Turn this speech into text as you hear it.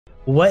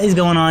What is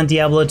going on,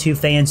 Diablo 2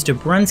 fans?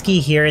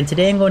 Dobrunsky here, and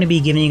today I'm going to be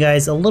giving you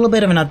guys a little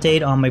bit of an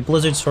update on my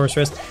Blizzard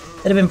Sorceress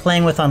that I've been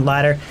playing with on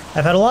ladder.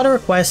 I've had a lot of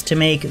requests to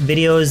make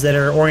videos that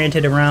are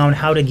oriented around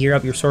how to gear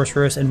up your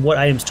Sorceress and what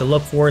items to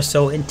look for,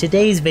 so in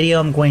today's video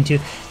I'm going to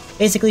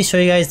basically show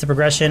you guys the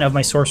progression of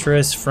my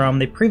Sorceress from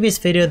the previous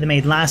video that I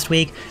made last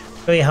week,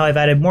 show you how I've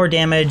added more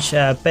damage,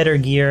 better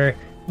gear,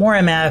 more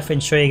MF,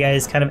 and show you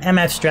guys kind of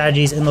MF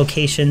strategies and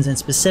locations and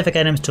specific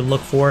items to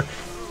look for.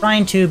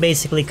 Trying to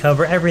basically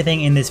cover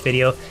everything in this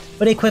video,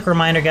 but a quick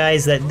reminder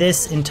guys that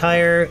this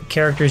entire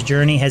character's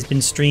journey has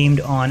been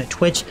streamed on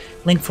Twitch.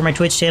 Link for my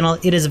Twitch channel,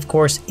 it is of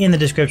course in the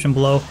description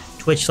below,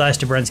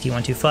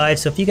 twitch/Dobrunsky125,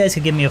 so if you guys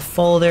could give me a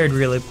follow there, I'd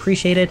really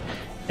appreciate it.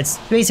 It's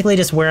basically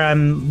just where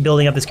I'm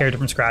building up this character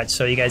from scratch,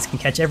 so you guys can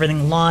catch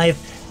everything live.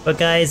 But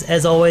guys,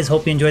 as always,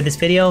 hope you enjoyed this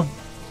video.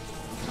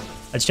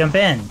 Let's jump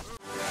in.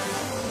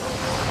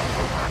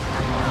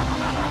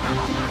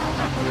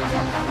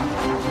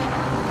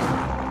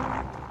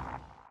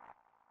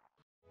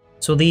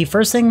 So the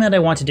first thing that I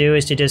want to do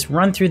is to just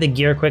run through the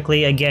gear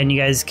quickly. Again, you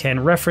guys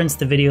can reference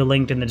the video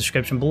linked in the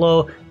description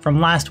below from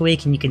last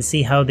week and you can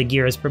see how the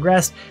gear has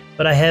progressed.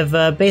 But I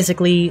have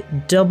basically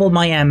doubled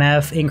my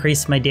MF,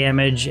 increased my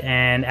damage,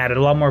 and added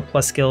a lot more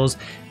plus skills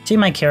to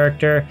my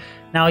character.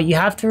 Now you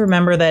have to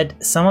remember that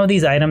some of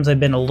these items have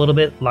been a little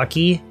bit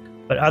lucky,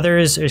 but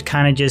others are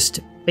kind of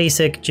just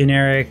basic,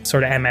 generic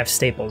sort of MF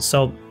staples.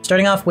 So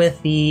starting off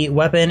with the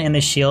weapon and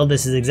the shield,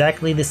 this is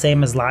exactly the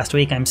same as last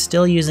week. I'm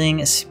still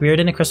using Spirit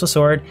and a Crystal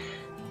Sword,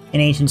 an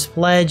Ancient's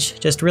Pledge,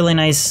 just really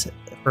nice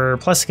for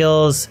plus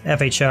skills,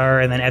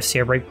 FHR, and then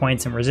FCR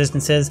breakpoints and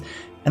resistances.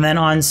 And then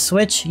on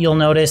switch, you'll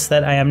notice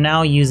that I am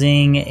now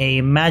using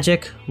a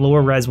magic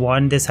lower res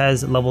one. This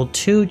has level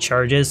 2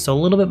 charges, so a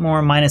little bit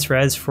more minus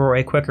res for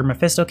a quicker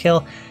Mephisto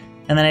kill.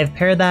 And then I've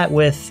paired that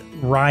with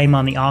Rhyme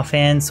on the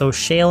offhand, so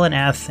Shale and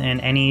Eth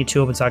and any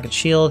 2 open socket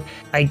shield.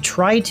 I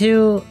try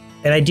to,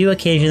 and I do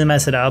occasionally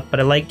mess it up, but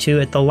I like to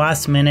at the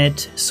last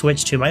minute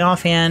switch to my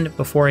offhand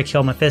before I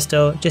kill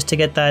Mephisto, just to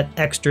get that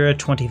extra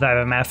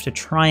 25 MF to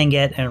try and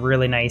get a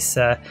really nice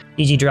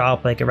GG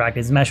drop like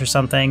Arachnid's Mesh or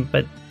something,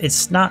 but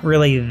it's not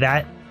really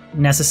that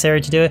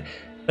necessary to do it.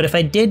 But if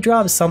I did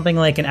drop something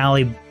like an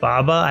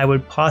Alibaba, I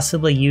would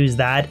possibly use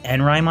that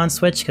and Rhyme on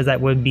switch, because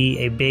that would be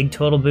a big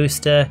total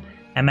boost to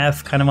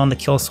MF kind of on the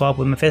kill swap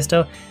with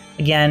Mephisto.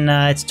 Again,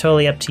 it's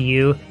totally up to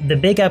you. The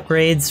big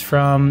upgrades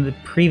from the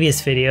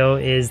previous video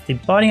is the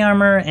body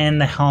armor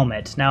and the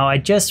helmet. Now, I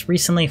just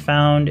recently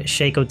found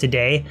Shaco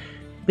today.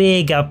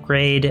 Big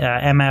upgrade,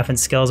 MF and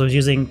skills. I was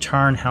using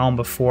Tarn Helm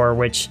before,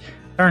 which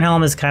Tarn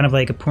Helm is kind of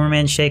like a poor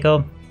man's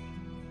Shaco.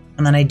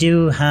 And then I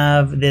do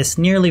have this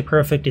nearly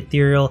perfect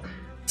ethereal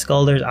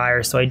Skulder's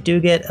Ire, so I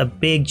do get a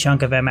big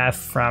chunk of MF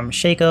from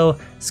Shaco,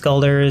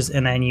 Skulders,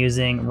 and then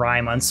using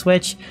Rhyme on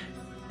switch.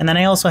 And then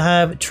I also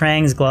have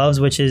Trang's Gloves,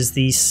 which is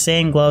the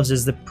same gloves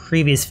as the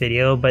previous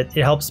video, but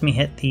it helps me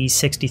hit the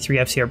 63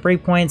 FCR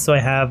breakpoint. So I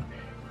have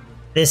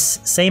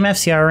this same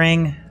FCR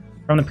ring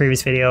from the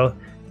previous video,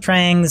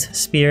 Trang's,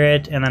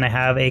 Spirit, and then I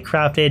have a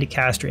crafted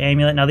caster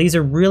amulet. Now these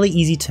are really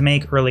easy to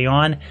make early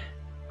on.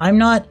 I'm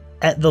not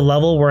at the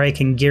level where I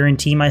can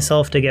guarantee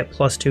myself to get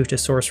 +2 to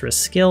sorceress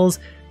skills,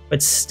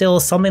 but still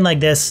something like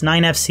this,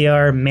 9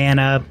 FCR,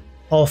 mana,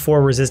 all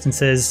 4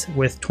 resistances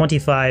with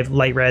 25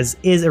 light res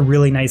is a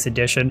really nice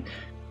addition. And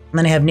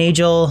then I have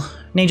Nagel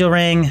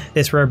ring,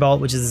 this rare belt,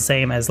 which is the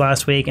same as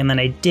last week. And then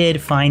I did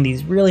find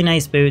these really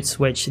nice boots,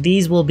 which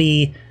these will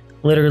be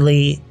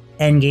literally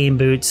endgame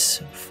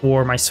boots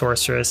for my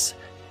sorceress.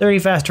 30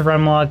 faster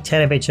run log,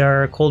 10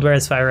 FHR, cold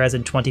res, fire res,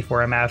 and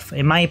 24 MF.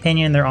 In my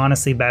opinion, they're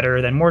honestly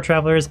better than more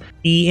travelers.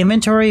 The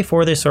inventory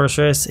for the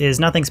sorceress is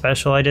nothing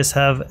special. I just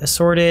have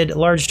assorted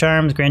large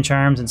charms, grand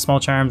charms, and small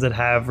charms that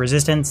have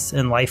resistance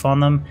and life on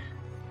them.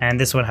 And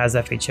this one has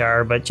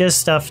FHR, but just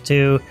stuff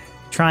to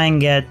try and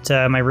get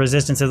my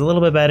resistances a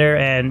little bit better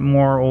and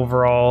more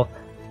overall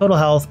total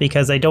health,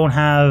 because I don't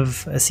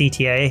have a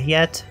CTA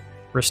yet.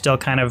 We're still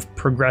kind of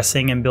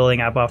progressing and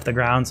building up off the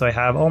ground, so I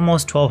have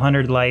almost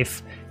 1200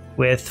 life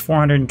with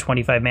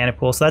 425 mana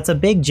pool. So that's a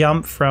big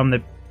jump from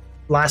the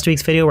last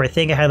week's video where I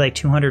think I had like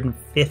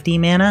 250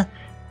 mana,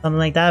 something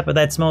like that, but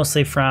that's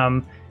mostly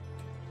from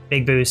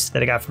big boost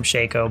that I got from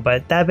Shaco.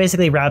 But that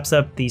basically wraps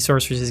up the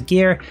sorceress's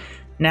gear.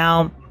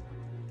 Now,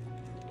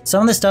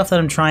 some of the stuff that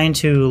I'm trying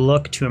to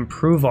look to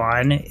improve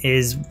on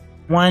is,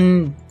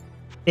 one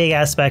big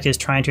aspect is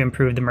trying to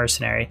improve the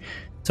mercenary.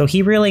 So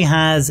he really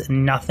has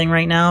nothing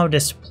right now,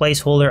 just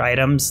placeholder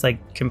items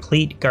like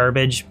complete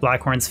garbage,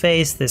 Blackhorn's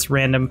Face, this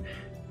random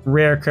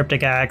rare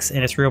cryptic axe,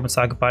 and a 3 open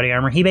socket body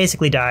armor. He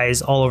basically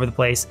dies all over the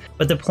place.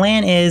 But the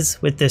plan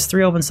is, with this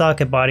 3 open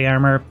socket body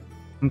armor,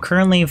 I'm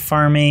currently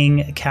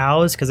farming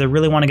cows because I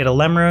really want to get a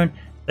Lem rune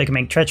so I can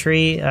make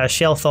Treachery,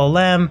 Shalethal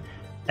Lem,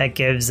 that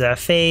gives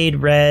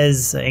Fade,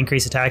 Res,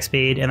 increased attack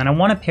speed, and then I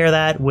want to pair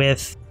that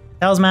with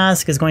Tal's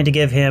Mask is going to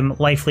give him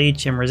Life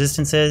Leech and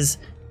resistances.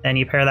 Then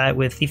you pair that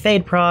with the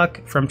Fade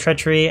proc from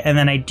Treachery, and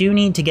then I do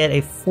need to get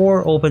a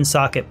 4 open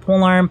socket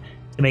polearm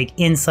to make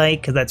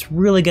Insight, because that's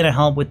really going to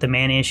help with the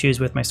mana issues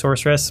with my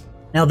Sorceress.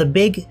 Now the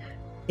big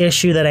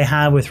issue that I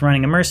have with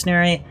running a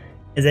mercenary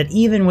is that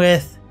even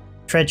with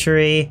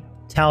treachery,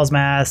 Tal's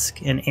Mask,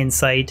 and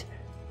insight,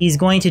 he's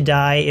going to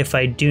die if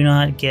I do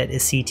not get a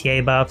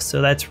CTA buff.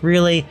 So that's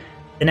really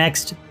the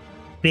next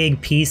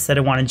big piece that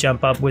I want to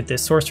jump up with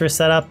this sorceress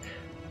setup.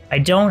 I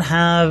don't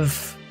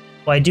have,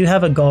 well, I do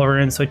have a Gull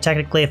Rune, so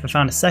technically if I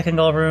found a second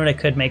Gull Rune, I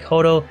could make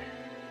Hodo.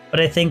 But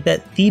I think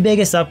that the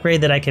biggest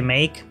upgrade that I can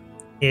make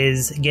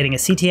is getting a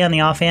CTA on the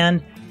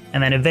offhand,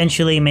 and then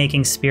eventually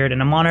making Spirit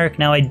and a Monarch.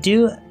 Now I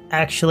do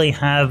actually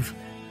have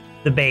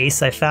the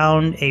base. I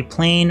found a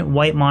plain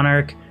white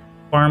Monarch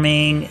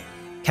farming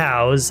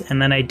cows, and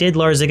then I did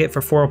Larzaget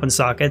for 4 open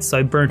sockets, so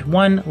I burnt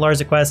 1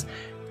 Larza quest,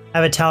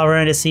 have a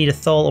Talrun to see to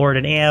Thul, Ord,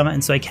 and Am,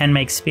 and so I can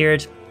make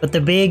Spirit. But the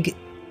big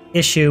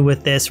issue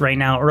with this right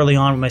now, early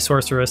on with my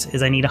Sorceress,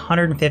 is I need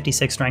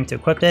 156 strength to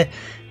equip it,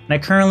 and I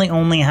currently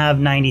only have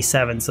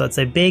 97, so it's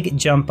a big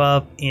jump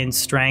up in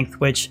strength,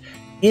 which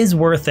is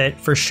worth it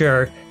for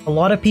sure. A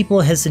lot of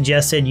people have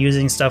suggested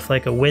using stuff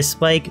like a Wisp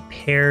Spike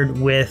paired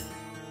with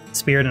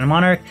Spirit and a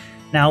Monarch.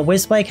 Now,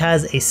 Wisp Spike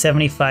has a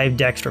 75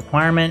 dex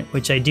requirement,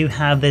 which I do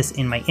have this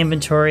in my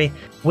inventory.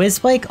 Wisp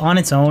Spike on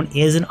its own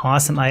is an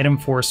awesome item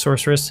for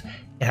Sorceress.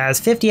 It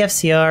has 50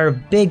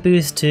 FCR, big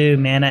boost to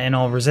mana and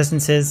all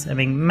resistances. I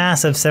mean,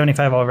 massive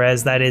 75 all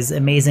res. That is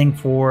amazing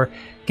for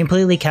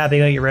completely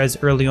capping out your res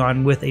early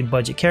on with a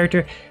budget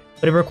character,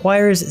 but it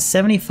requires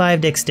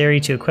 75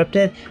 dexterity to equip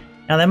it.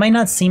 Now that might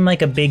not seem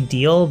like a big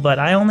deal, but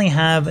I only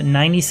have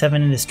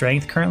 97 into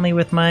strength currently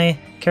with my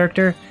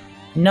character,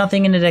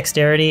 nothing into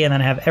dexterity, and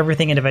then I have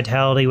everything into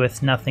vitality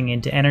with nothing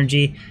into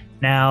energy.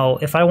 Now,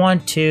 if I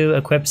want to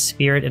equip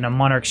Spirit and a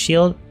Monarch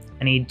Shield,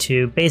 I need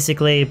to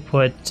basically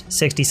put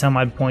 60 some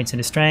odd points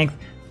into strength.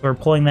 We're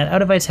pulling that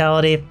out of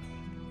vitality,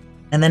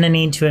 and then I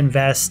need to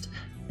invest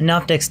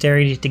enough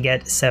dexterity to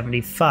get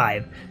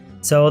 75.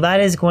 So that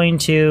is going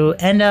to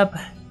end up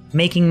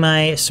making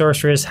my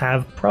Sorceress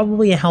have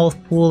probably a health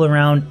pool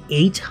around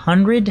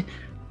 800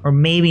 or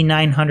maybe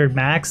 900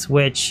 max,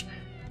 which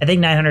I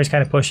think 900 is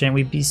kind of pushing it.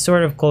 We'd be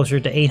sort of closer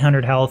to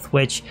 800 health,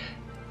 which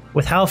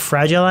with how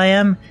fragile I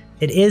am,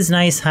 it is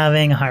nice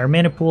having a higher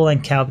mana pool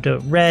and capped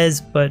out res,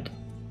 but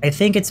I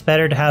think it's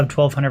better to have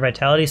 1200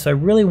 vitality, so I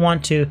really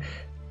want to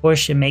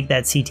push and make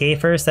that CTA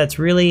first. That's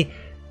really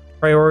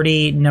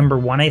priority number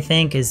 1, I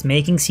think, is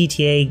making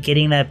CTA,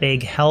 getting that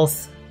big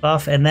health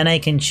buff, and then I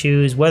can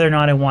choose whether or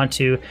not I want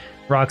to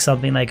rock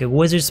something like a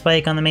Wizard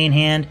Spike on the main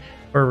hand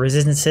for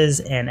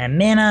resistances and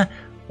mana,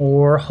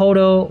 or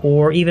Hodo,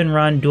 or even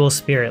run dual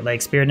Spirit,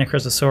 like Spirit and a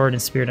Crystal Sword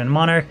and Spirit and a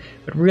Monarch.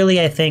 But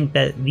really I think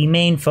that the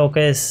main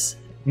focus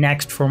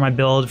next for my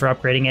build for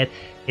upgrading it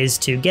is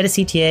to get a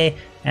CTA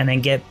and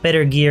then get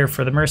better gear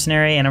for the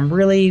Mercenary, and I'm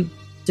really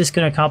just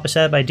going to accomplish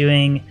that by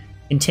doing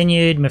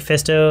continued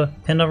Mephisto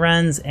Pindle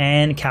runs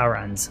and cow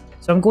runs.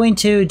 So I'm going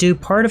to do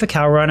part of a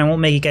cow run. I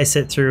won't make you guys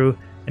sit through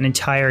an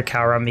entire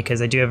cow run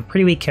because I do have a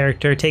pretty weak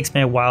character. It takes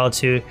me a while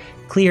to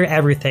clear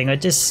everything,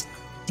 but just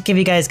to give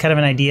you guys kind of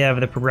an idea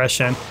of the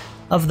progression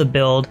of the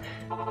build.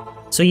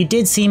 So you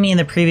did see me in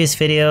the previous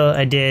video,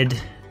 I did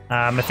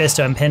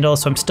Mephisto and Pindle,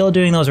 so I'm still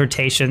doing those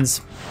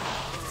rotations.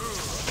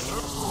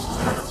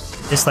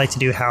 Just like to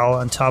do Hell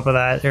on top of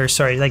that, or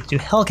sorry, like do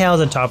Hell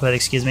Cows on top of that,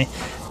 excuse me.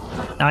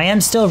 Now I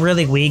am still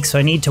really weak, so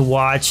I need to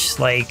watch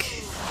like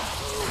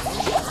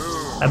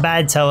a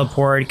bad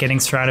teleport, getting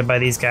surrounded by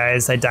these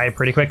guys. I die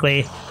pretty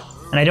quickly,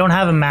 and I don't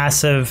have a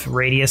massive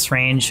radius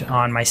range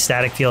on my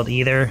static field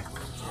either.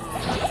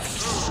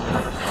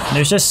 And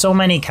there's just so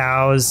many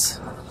cows,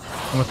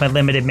 and with my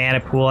limited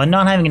mana pool and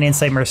not having an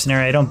Insight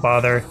Mercenary, I don't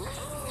bother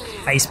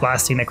ice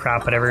blasting the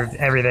crap out of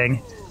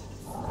everything.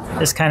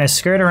 Just kind of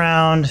skirt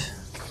around,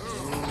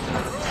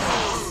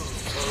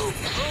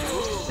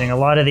 doing a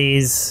lot of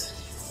these,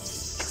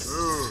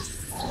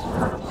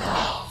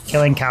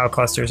 killing cow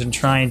clusters and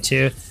trying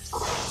to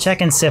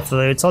check and sift the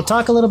loot. So I'll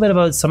talk a little bit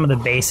about some of the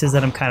bases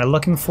that I'm kind of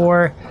looking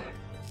for.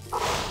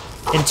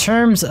 In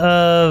terms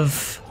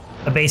of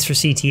a base for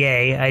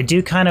CTA, I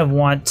do kind of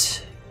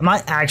want, I'm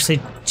not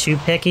actually too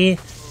picky,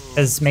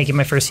 because making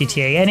my first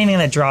CTA, anything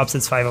that drops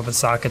its 5 open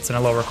sockets and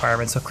a low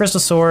requirement. So Crystal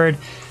Sword,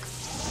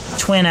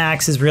 Twin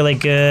Axe is really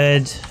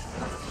good,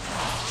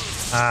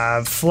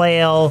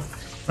 Flail.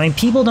 I mean,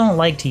 people don't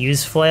like to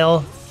use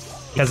Flail,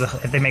 because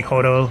if they make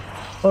Hodo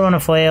and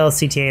a Flail,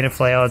 CTA and a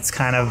Flail, it's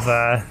kind of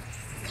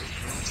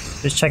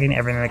just checking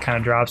everything that kind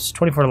of drops.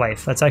 24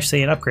 life, that's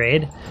actually an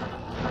upgrade.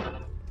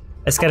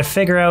 I just got to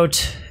figure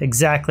out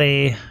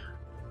exactly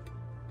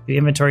the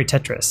inventory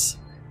Tetris.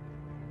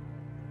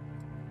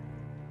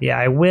 Yeah,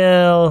 I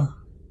will.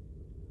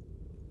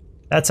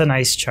 That's a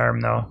nice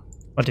charm though.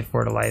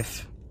 24 to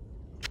life.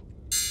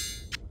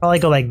 Probably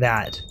go like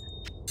that.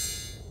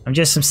 I'm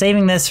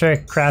saving this for a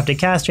crafted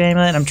caster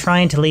amulet. I'm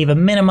trying to leave a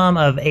minimum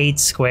of 8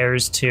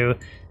 squares to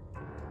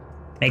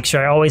make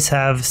sure I always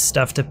have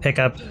stuff to pick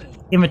up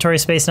inventory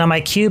space. Now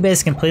my cube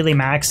is completely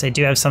maxed. I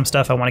do have some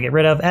stuff I want to get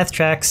rid of.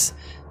 Ethtrax.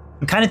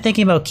 I'm kind of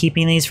thinking about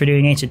keeping these for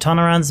doing ancient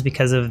tunnel runs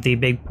because of the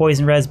big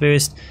poison res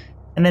boost.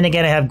 And then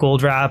again, I have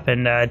gold wrap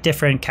and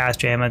different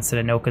caster amulets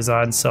that Anoka's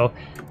on. So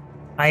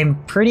I'm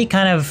pretty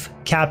kind of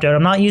capped out.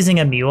 I'm not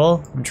using a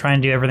mule. I'm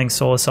trying to do everything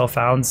solo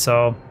self-found,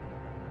 so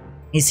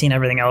he's seen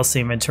everything else in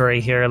the inventory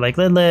here, like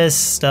lidless,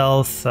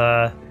 stealth.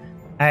 I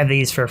have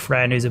these for a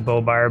friend who's a bow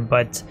barb,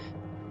 but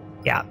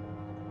yeah.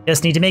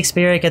 Just need to make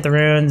spirit, get the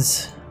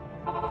runes.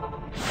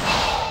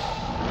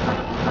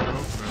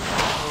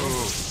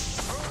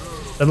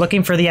 But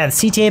looking for the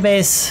CTA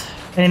base,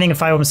 anything a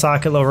 5-open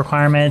socket, low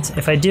requirement.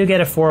 If I do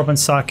get a 4-open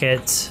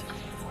socket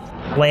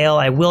flail,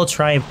 I will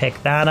try and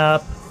pick that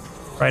up.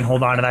 Try and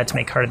hold on to that to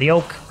make Heart of the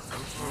Oak.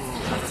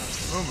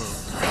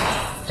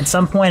 At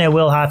some point I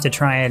will have to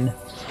try and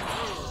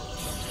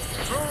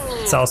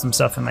sell some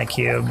stuff in my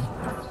cube.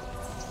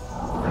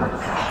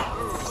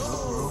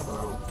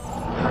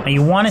 Now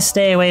you want to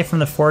stay away from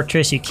the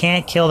fortress. You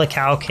can't kill the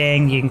Cow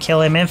King. You can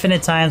kill him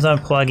infinite times on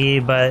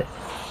Pluggy, but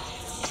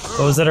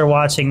those that are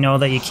watching know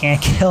that you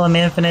can't kill him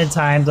infinite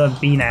times on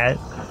BNet.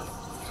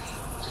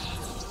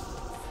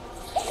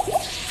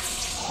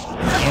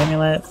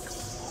 Amulet.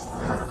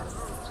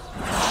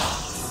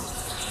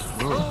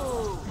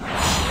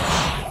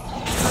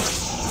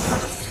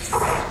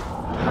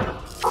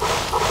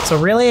 So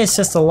really it's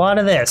just a lot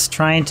of this,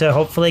 trying to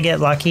hopefully get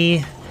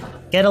lucky,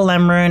 get a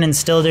Lemrune, and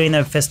still doing the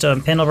Mephisto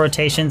and Pindle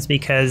rotations,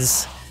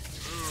 because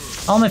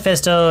all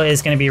Mephisto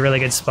is going to be a really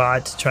good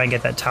spot to try and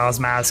get that Tiles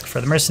Mask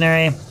for the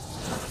Mercenary.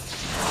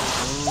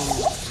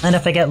 And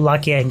if I get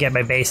lucky I can get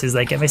my bases,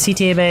 like get my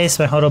CTA base,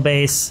 my Hodl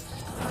base.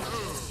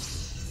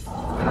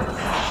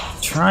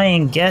 Try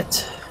and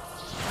get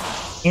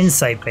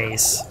Insight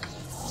base.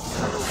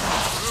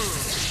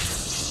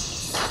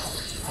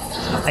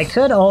 I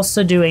could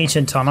also do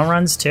Ancient Tunnel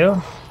runs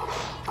too.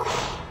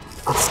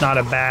 It's not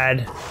a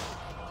bad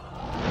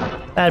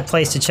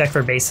place to check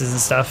for bases and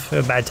stuff.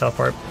 A bad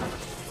teleport.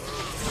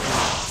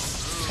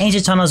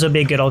 Ancient Tunnels would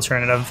be a good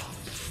alternative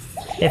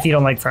if you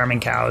don't like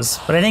farming cows.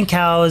 But I think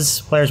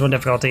cows, players 1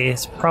 difficulty,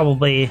 is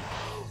probably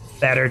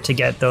better to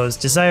get those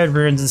desired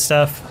runes and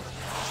stuff.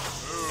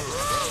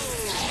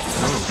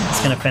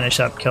 Just gonna finish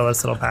up, kill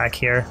this little pack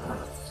here.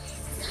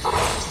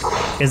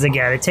 Because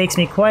again, it takes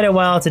me quite a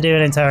while to do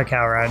an entire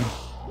cow run.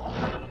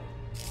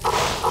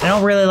 I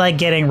don't really like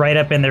getting right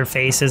up in their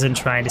faces and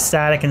trying to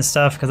static and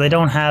stuff, because I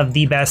don't have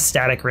the best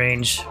static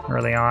range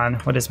early on.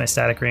 What is my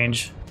static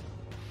range?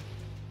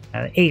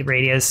 8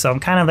 radius, so I'm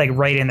kind of like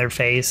right in their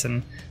face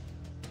and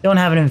don't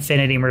have an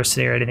infinity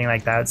mercenary or anything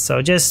like that.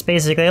 So just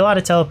basically a lot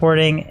of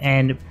teleporting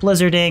and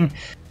blizzarding.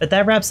 But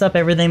that wraps up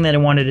everything that I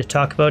wanted to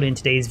talk about in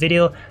today's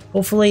video.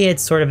 Hopefully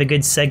it's sort of a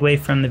good segue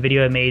from the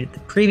video I made the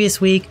previous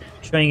week,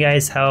 showing you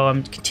guys how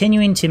I'm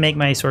continuing to make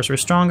my sorcerer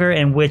stronger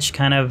and which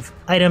kind of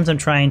items I'm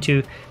trying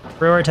to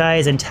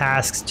prioritize and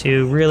tasks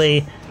to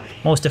really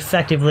most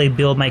effectively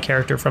build my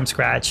character from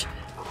scratch.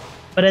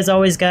 But as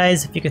always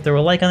guys, if you could throw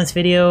a like on this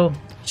video,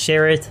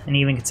 share it, and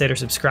even consider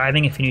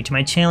subscribing if you're new to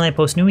my channel. I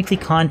post new weekly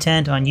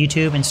content on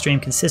YouTube and stream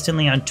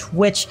consistently on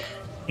Twitch.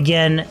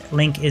 Again,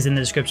 link is in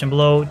the description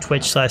below,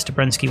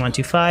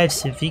 twitch/Dabrunski125.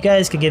 So if you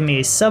guys could give me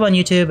a sub on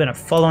YouTube and a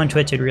follow on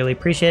Twitch, I'd really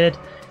appreciate it.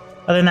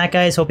 Other than that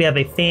guys, hope you have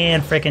a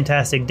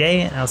fan-frickin-tastic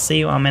day, and I'll see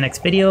you on my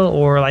next video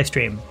or live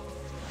stream.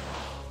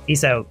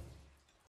 Peace out.